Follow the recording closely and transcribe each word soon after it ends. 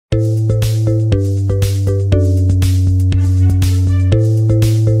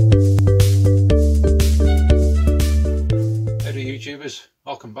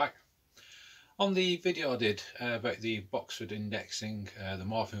On the video I did about the Boxford indexing, the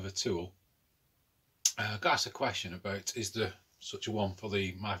morphing of a tool, I got asked a question about is there such a one for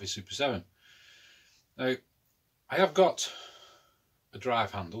the Myford S7. Now, I have got a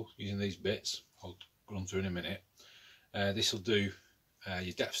drive handle using these bits. I'll run through in a minute. This will do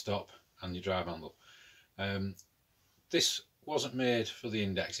your depth stop and your drive handle. This wasn't made for the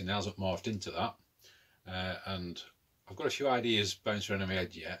indexing, it hasn't morphed into that, and I've got a few ideas bouncing around in my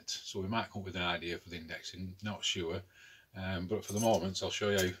head yet, so we might come up with an idea for the indexing, not sure, but for the moment I'll show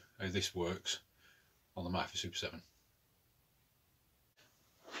you how this works on the Myford S7.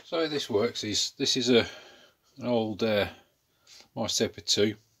 So how this works is, this is an old Morse taper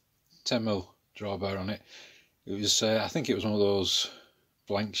 2, 10mm drawbar on it. It was, I think it was one of those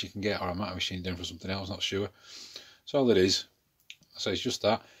blanks you can get, or I might have machined down for something else, not sure. So all it is, so it's just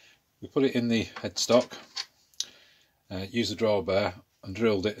that. We put it in the headstock, used the drawbar and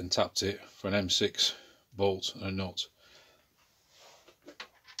drilled it and tapped it for an M6 bolt and a nut.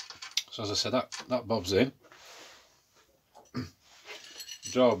 So as I said, that bobs in. The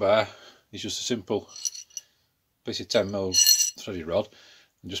drawbar is just a simple piece of 10mm threaded rod,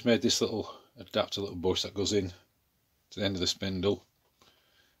 and just made this little adapter, little bush that goes in to the end of the spindle,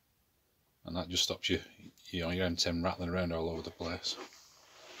 and that just stops your M10 rattling around all over the place.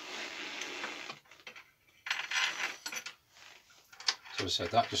 So as I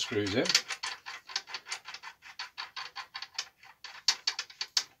said, that just screws in.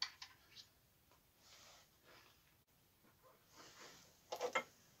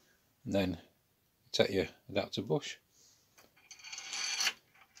 And then take your adapter bush,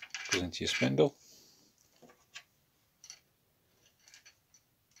 goes into your spindle,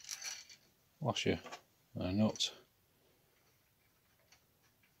 wash your nut,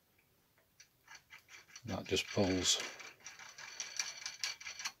 and that just pulls.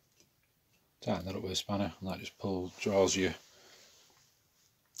 Tighten that up with a spanner, and that just draws your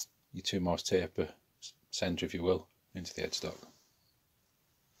 2 Morse taper centre, if you will, into the headstock.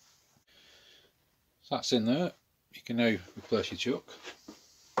 So that's in there. You can now replace your chuck.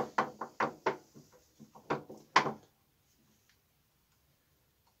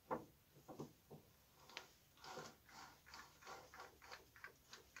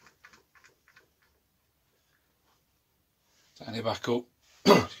 Tighten it back up,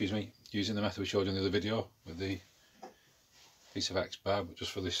 excuse me, using the method we showed you in the other video with the piece of X bar, but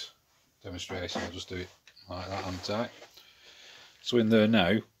just for this demonstration I'll just do it like that and tight. So in there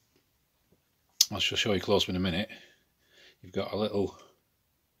now, I shall show you close in a minute, you've got a little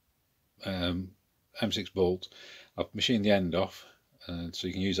M6 bolt. I've machined the end off, and so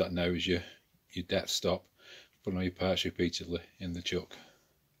you can use that now as your depth stop, putting all your parts repeatedly in the chuck.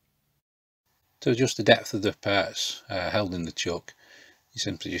 To adjust the depth of the parts held in the chuck, you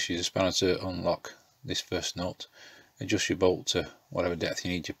simply just use a spanner to unlock this first nut, adjust your bolt to whatever depth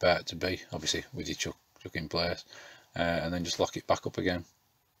you need your part to be, obviously with your chuck in place, and then just lock it back up again.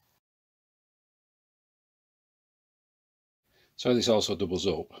 So this also doubles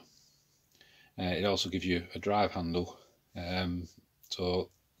up. It also gives you a drive handle, so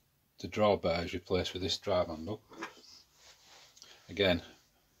the drawbar is replaced with this drive handle. Again,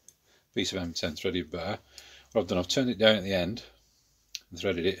 piece of M10 threaded bar. What I've done, I've turned it down at the end and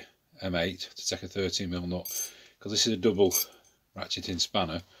threaded it M8 to take a 13mm nut, because this is a double ratcheting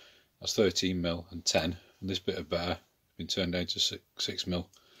spanner. That's 13mm and 10, and this bit of bar has been turned down to 6mm.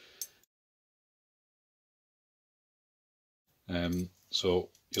 So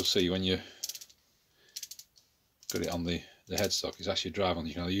you'll see when you got it on the headstock, it's actually a drive on.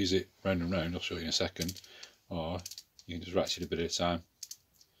 You can either use it round and round, I'll show you in a second, or you can just ratchet a bit at a time.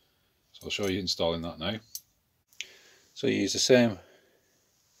 So I'll show you installing that now. So you use the same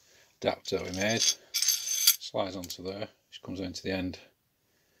adapter that we made, slides onto there, which comes down to the end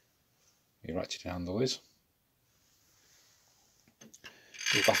your ratchet handle is.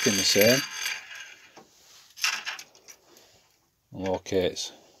 Go back in the same, and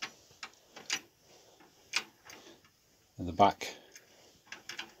locates in the back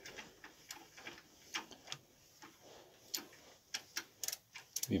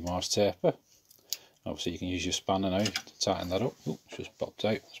your Morse taper. Obviously you can use your spanner now to tighten that up. Oh, it's just popped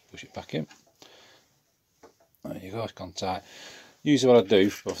out, let's push it back in. There you go, it's gone tight. Usually what I do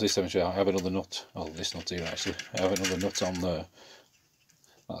for this demonstration, I have another nut, oh this nut here actually, I have another nut on there,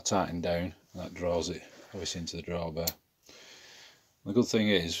 that tighten down, and that draws it obviously into the drawbar. The good thing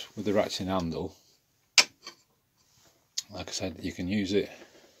is, with the ratcheting handle, like I said, you can use it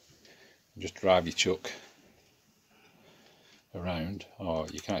and just drive your chuck around, or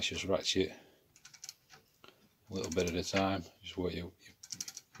you can actually just ratchet a little bit at a time, just work your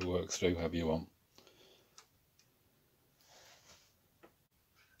to work through however you want.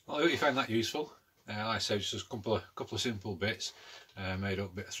 Well, I hope you found that useful. Like I said, just a couple of simple bits, made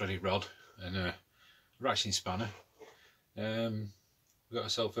up a bit of threaded rod and a ratcheting spanner. Got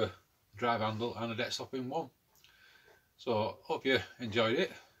myself a drive handle and a deck stop in one. So hope you enjoyed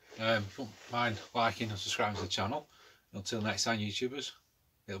it. If you don't mind liking and subscribing to the channel. Until next time, YouTubers,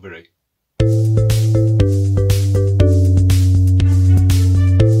 it'll be right.